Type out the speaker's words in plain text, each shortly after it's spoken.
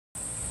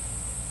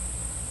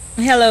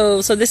Hello,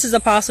 so this is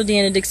Apostle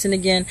DEANNA DIXON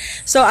again.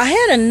 So I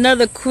had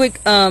another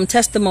quick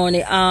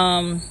testimony.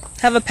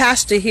 Have a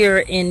pastor here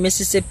in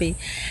Mississippi,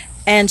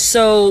 and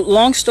so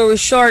long story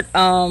short,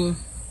 I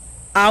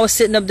was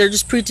sitting up there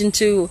just preaching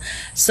to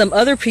some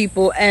other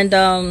people,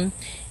 and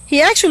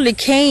he actually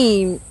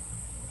came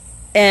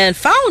and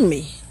found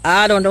me.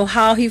 I don't know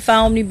how he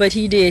found me, but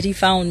he did. He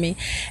found me.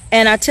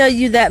 And I tell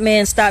you, that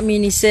man stopped me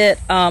and he said,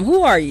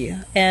 who are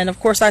you? And of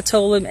course I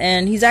told him,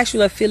 and he's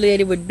actually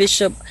affiliated with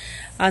Bishop,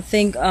 I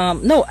think,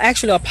 no,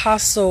 actually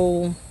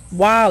Apostle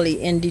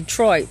Wiley in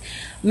Detroit,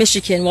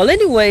 Michigan. Well,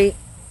 anyway,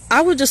 I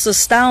was just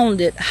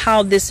astounded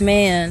how this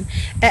man,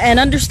 and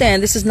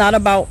understand this is not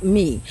about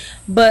me,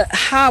 but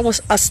how I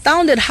was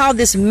astounded how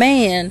this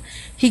man,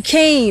 he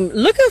came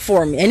looking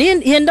for me, and he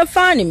ended up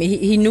finding me.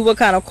 He knew what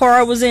kind of car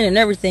I was in and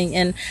everything.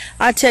 And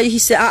I tell you, he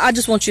said, I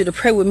just want you to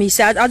pray with me. He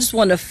said, I just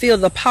want to feel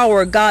the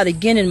power of God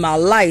again in my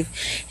life.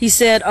 He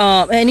said,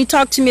 and he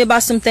talked to me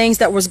about some things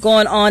that was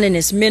going on in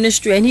his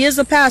ministry. And he is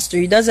a pastor.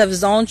 He does have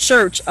his own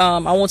church. I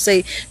won't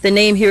say the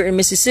name here in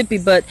Mississippi,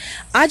 but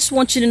I just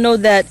want you to know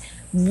that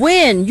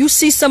when you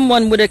see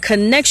someone with a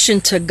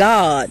connection to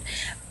God,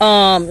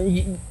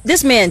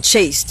 this man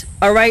chased.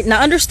 All right,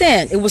 now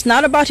understand, it was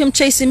not about him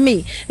chasing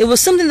me. It was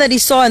something that he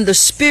saw in the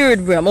spirit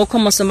realm. Oh,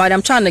 come on, somebody,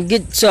 I'm trying to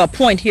get to a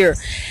point here.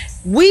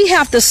 We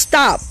have to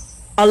stop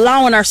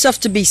allowing ourselves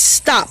to be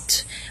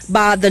stopped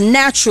by the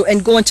natural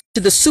and going to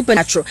the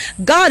supernatural.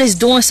 God is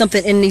doing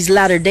something in these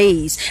latter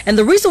days, and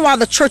the reason why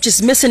the church is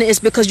missing it is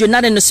because you're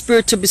not in the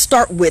spirit to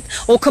start with.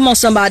 Oh, come on,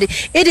 somebody.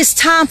 It is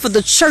time for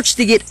the church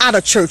to get out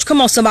of church. Come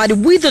on, somebody.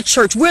 We the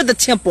church, we're the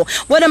temple.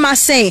 What am I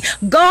saying?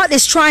 God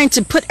is trying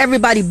to put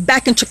everybody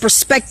back into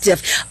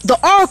perspective. The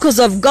oracles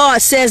of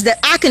God says that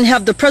I can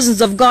have the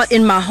presence of God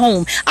in my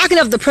home. I can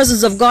have the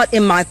presence of God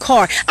in my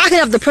car. I can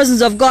have the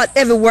presence of God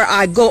everywhere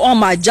I go, on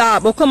my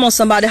job. Oh, come on,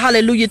 somebody.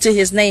 Hallelujah to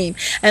his name.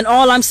 And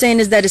all I'm saying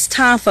is that it's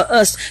time for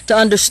us to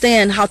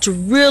understand how to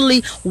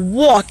really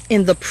walk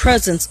in the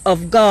presence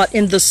of God,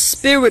 in the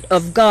spirit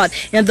of God,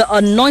 in the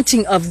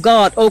anointing of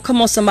God. Oh,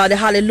 come on, somebody.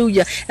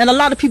 Hallelujah. And a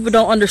lot of people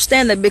don't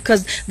understand that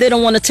because they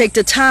don't want to take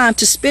the time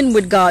to spend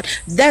with God.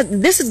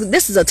 This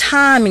is a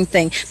timing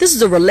thing. This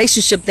is a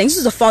relationship thing. This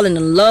is a falling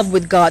in love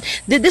with God.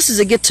 This is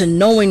a get to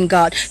knowing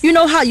God. You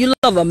know how you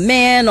love a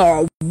man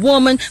or a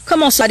woman?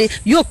 Come on, somebody.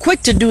 You're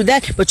quick to do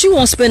that, but you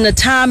won't spend the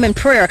time in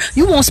prayer.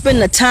 You won't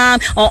spend the time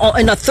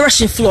in a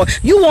threshing floor.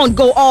 You won't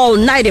go all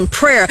night in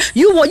prayer.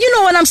 You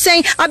know what I'm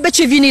saying? I bet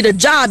you if you need a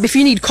job, if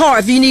you need car,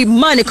 if you need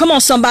money, come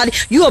on, somebody,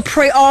 you'll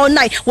pray all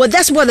night. Well,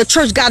 that's where the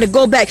church got to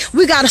go back.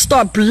 We got to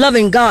start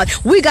loving God.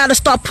 We got to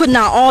start putting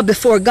our all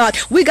before God.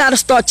 We got to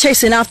start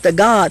chasing after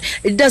God.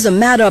 It doesn't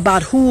matter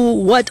about who,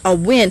 what, or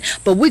when,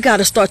 but we got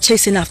to start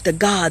chasing after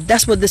God.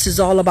 That's what this is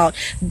all about.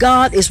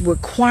 God is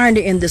requiring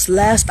it in this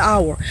last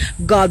hour.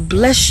 God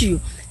bless you.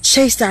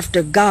 Chase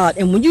after God,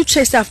 and when you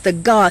chase after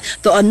God,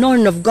 the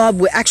anointing of God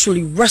will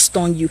actually rest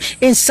on you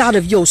inside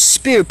of your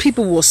spirit.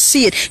 People will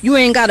see it. You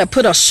ain't got to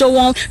put a show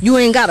on. You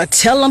ain't got to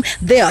tell them.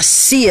 They'll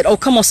see it. Oh,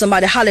 come on,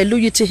 somebody.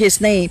 Hallelujah to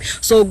his name.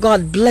 So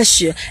God bless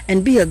you,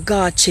 and be a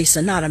God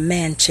chaser, not a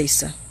man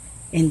chaser,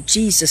 in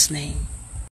Jesus' name.